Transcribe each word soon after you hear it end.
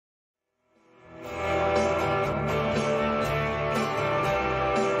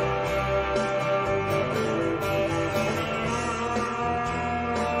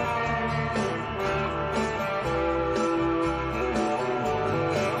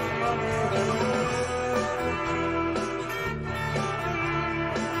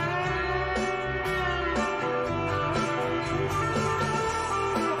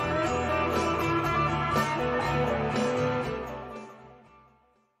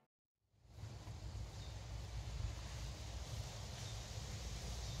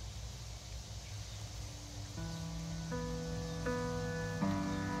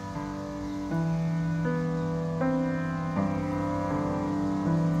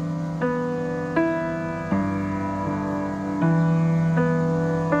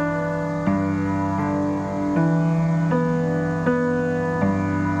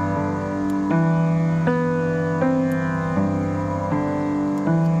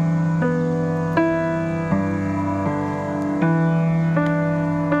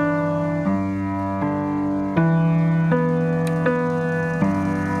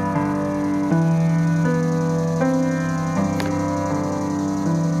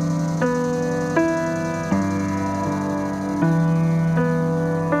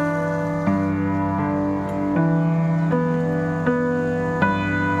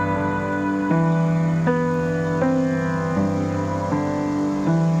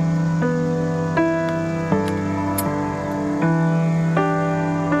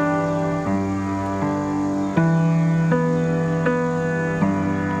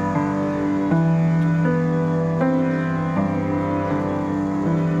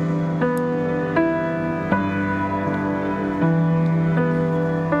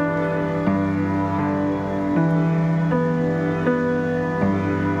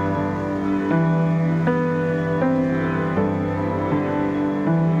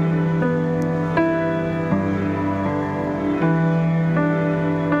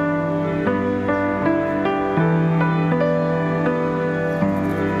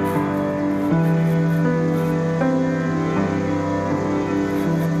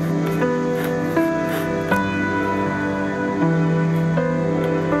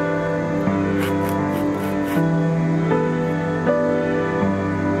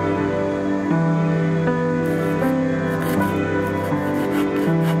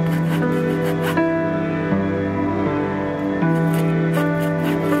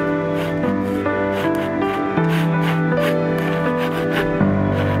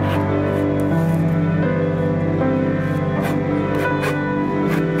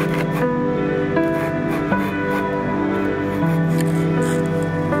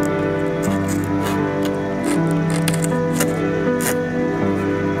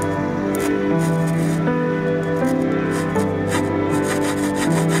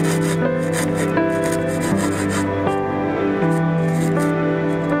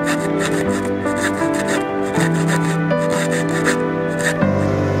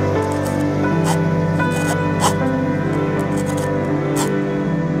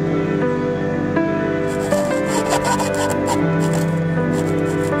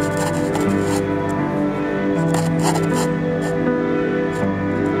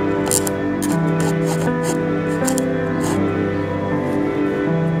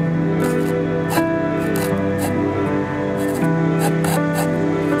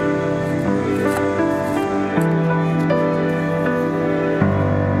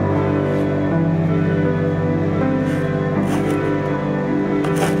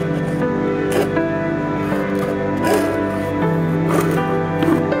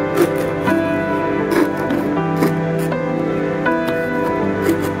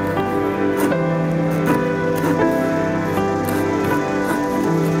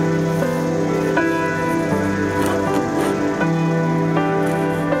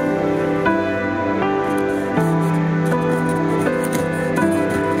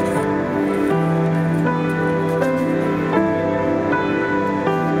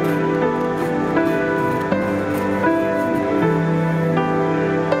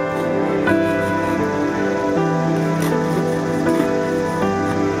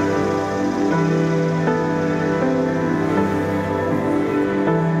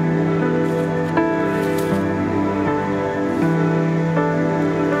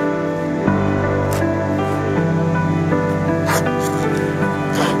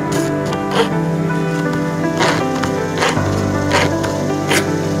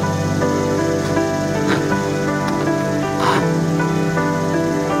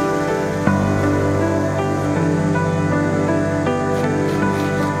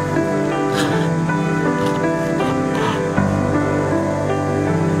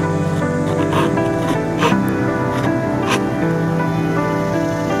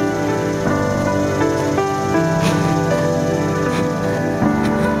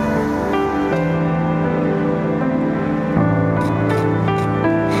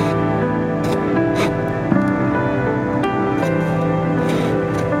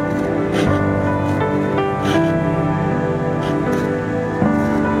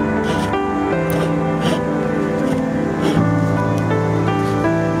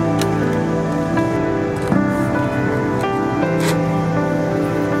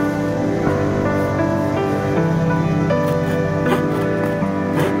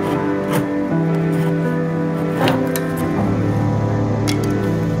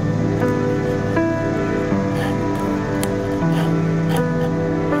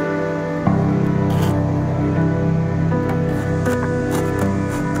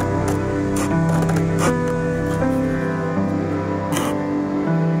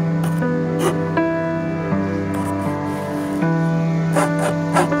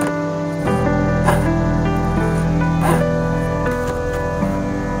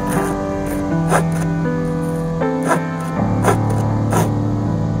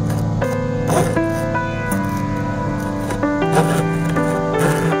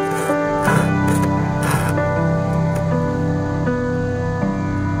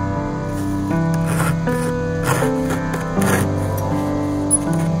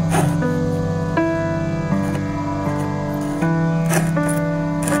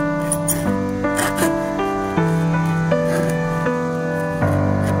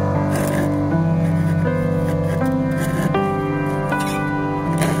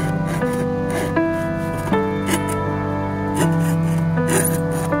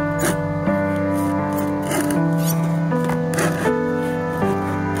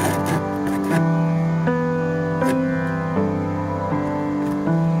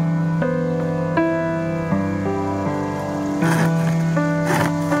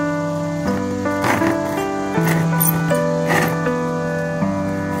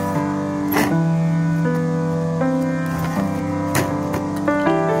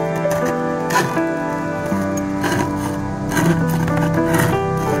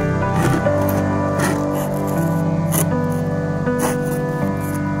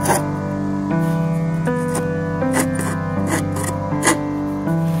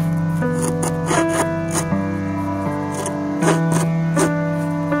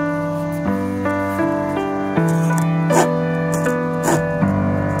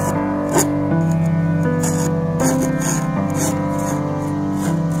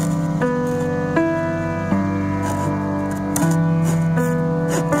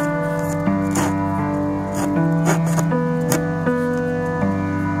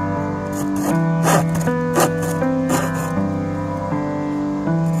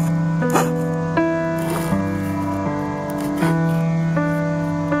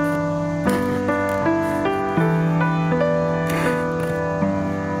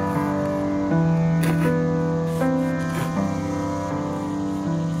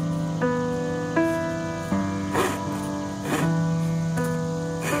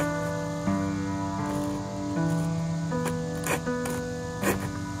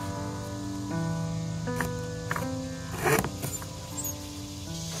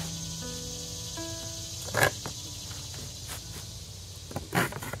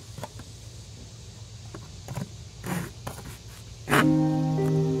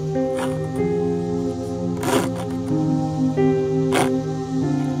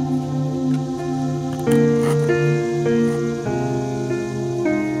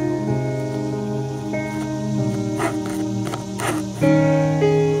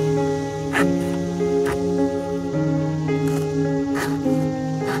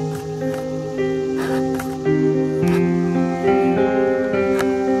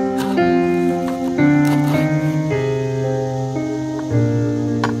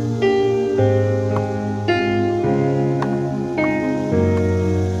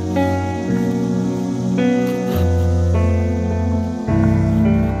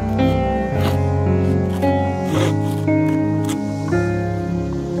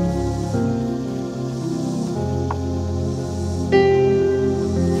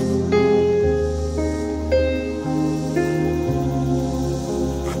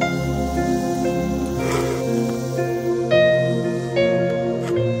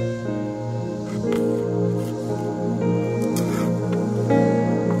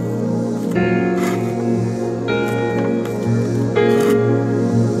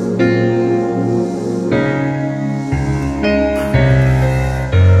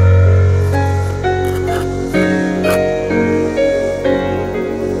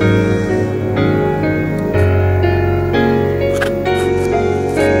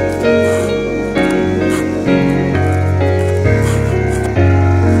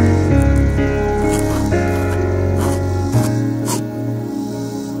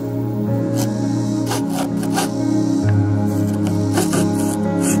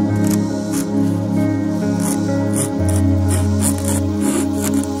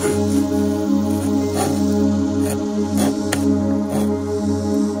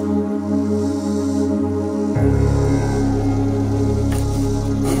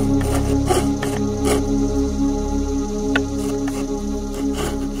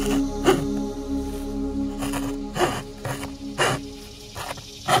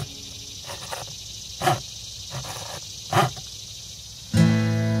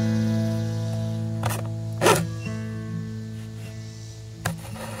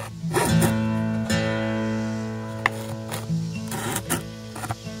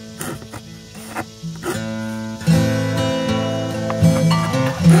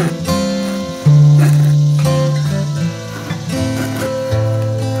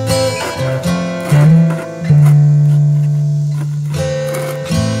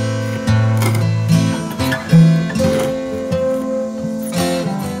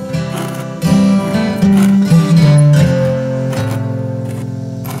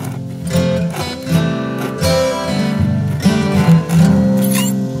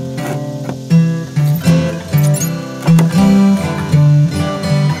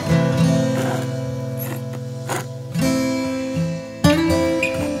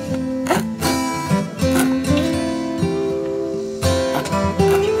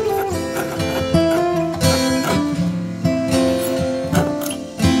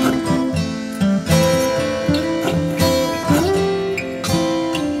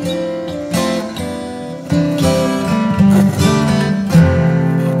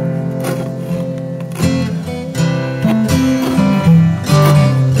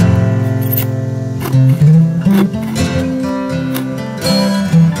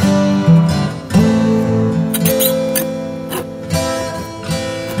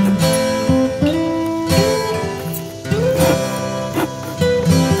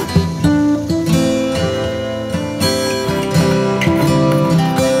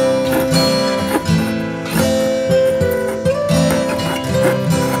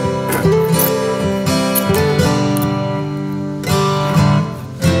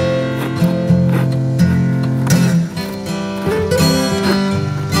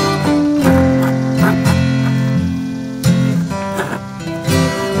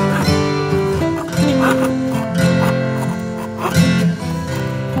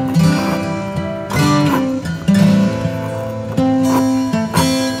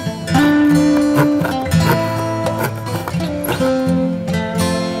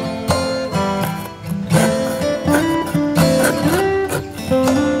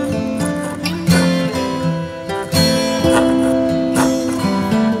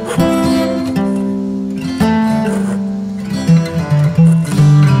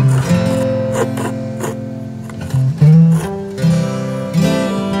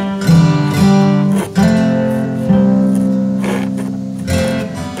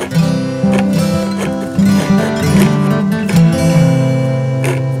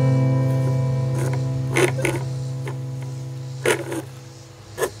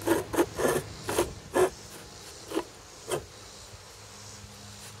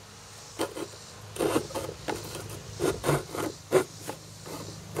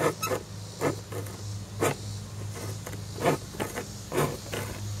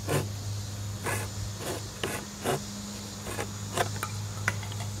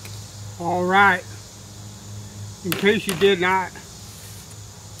All right, in case you did not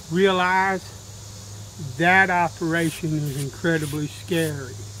realize, that operation is incredibly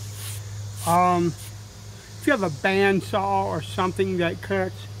scary. If you have a bandsaw or something that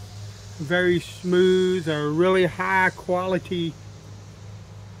cuts very smooth or really high quality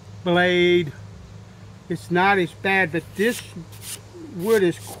blade, it's not as bad, but this wood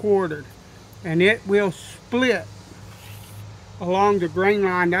is quartered and it will split along the grain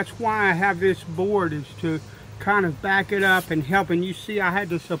line. That's why I have this board, is to kind of back it up and help. And you see I had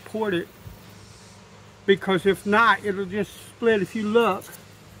to support it, because if not, it'll just split. If you look,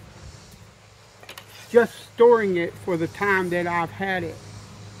 just storing it for the time that I've had it,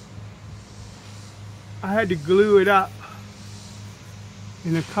 I had to glue it up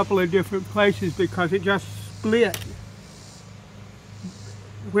in a couple of different places because it just split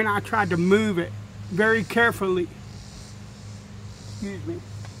when I tried to move it very carefully. Excuse me.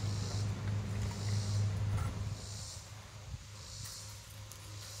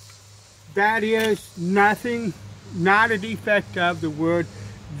 That is nothing, not a defect of the wood.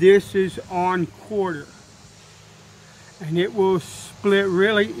 This is on quarter, and it will split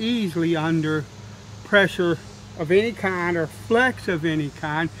really easily under pressure of any kind or flex of any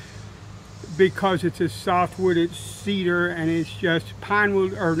kind, because it's a softwood. It's cedar, and it's just pine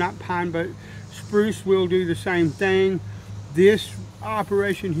wood, or not pine, but spruce will do the same thing. This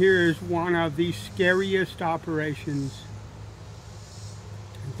operation here is one of the scariest operations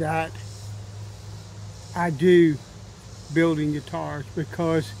that I do building guitars,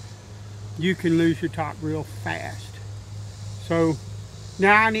 because you can lose your top real fast. So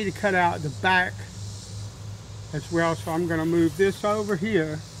now I need to cut out the back as well, so I'm going to move this over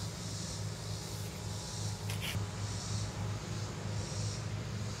here.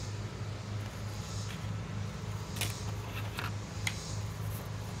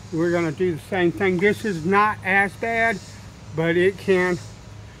 We're going to do the same thing. This is not as bad, but it can,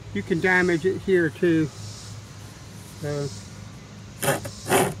 you can damage it here too. So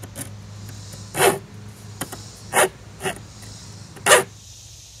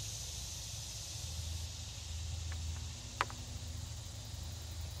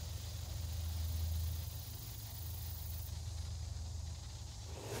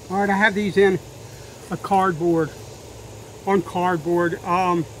all right, I have these in a cardboard, on cardboard.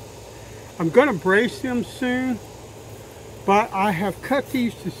 I'm going to brace them soon, but I have cut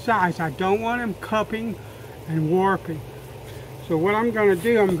these to size. I don't want them cupping and warping. So what I'm going to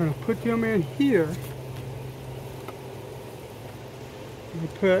do, I'm going to put them in here.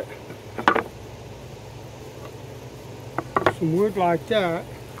 And put some wood like that.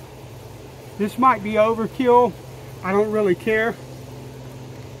 This might be overkill. I don't really care.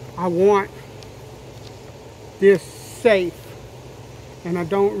 I want this safe, and I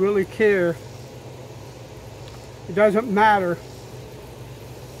don't really care. It doesn't matter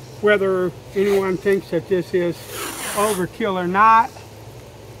whether anyone thinks that this is overkill or not.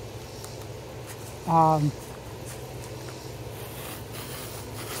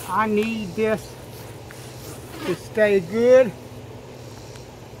 I need this to stay good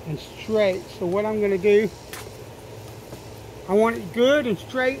and straight. So what I'm going to do, I want it good and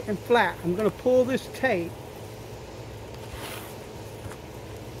straight and flat. I'm going to pull this tape.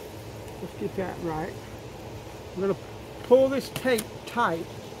 Let's get that right. I'm going to pull this tape tight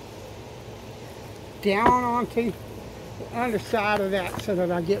down onto the underside of that so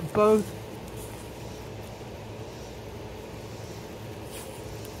that I get both.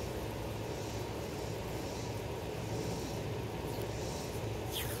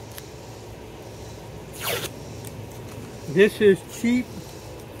 This is cheap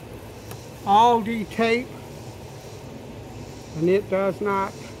Aldi tape, and it does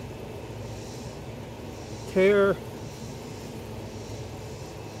not tear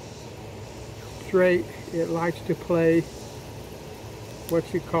straight. It likes to play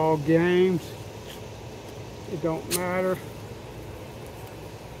what you call games. It don't matter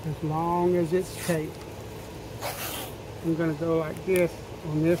as long as it's tape. I'm going to go like this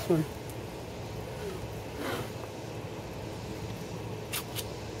on this one.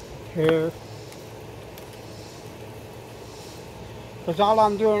 Here, because all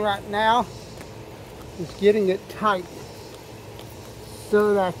I'm doing right now is getting it tight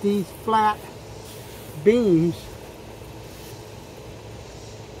so that these flat beams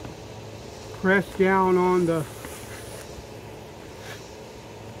press down on the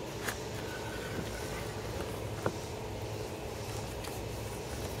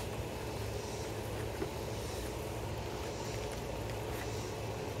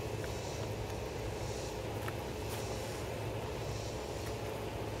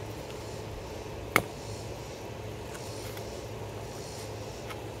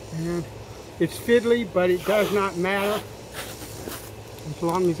And it's fiddly, but it does not matter as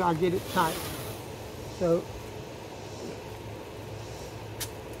long as I get it tight. So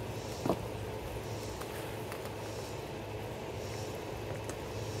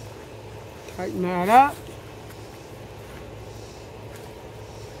tighten that up.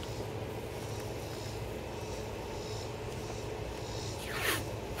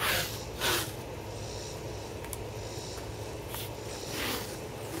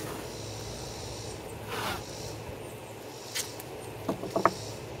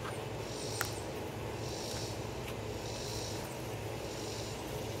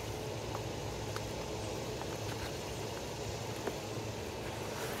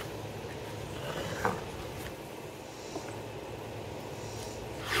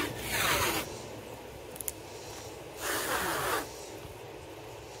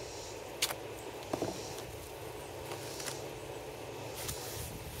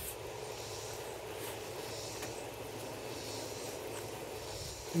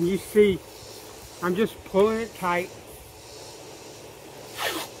 And you see, I'm just pulling it tight.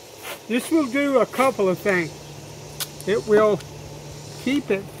 This will do a couple of things. It will keep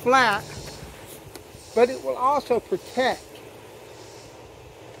it flat, but it will also protect.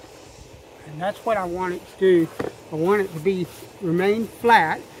 And that's what I want it to do. I want it to remain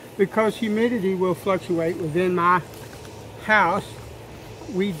flat because humidity will fluctuate within my house.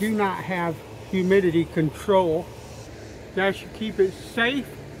 We do not have humidity control. That should keep it safe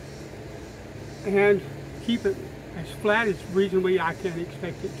and keep it as flat as reasonably I can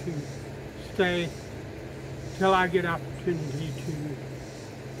expect it to stay till I get opportunity to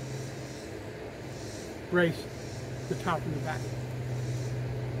brace the top and the back.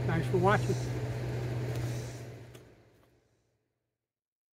 Thanks for watching.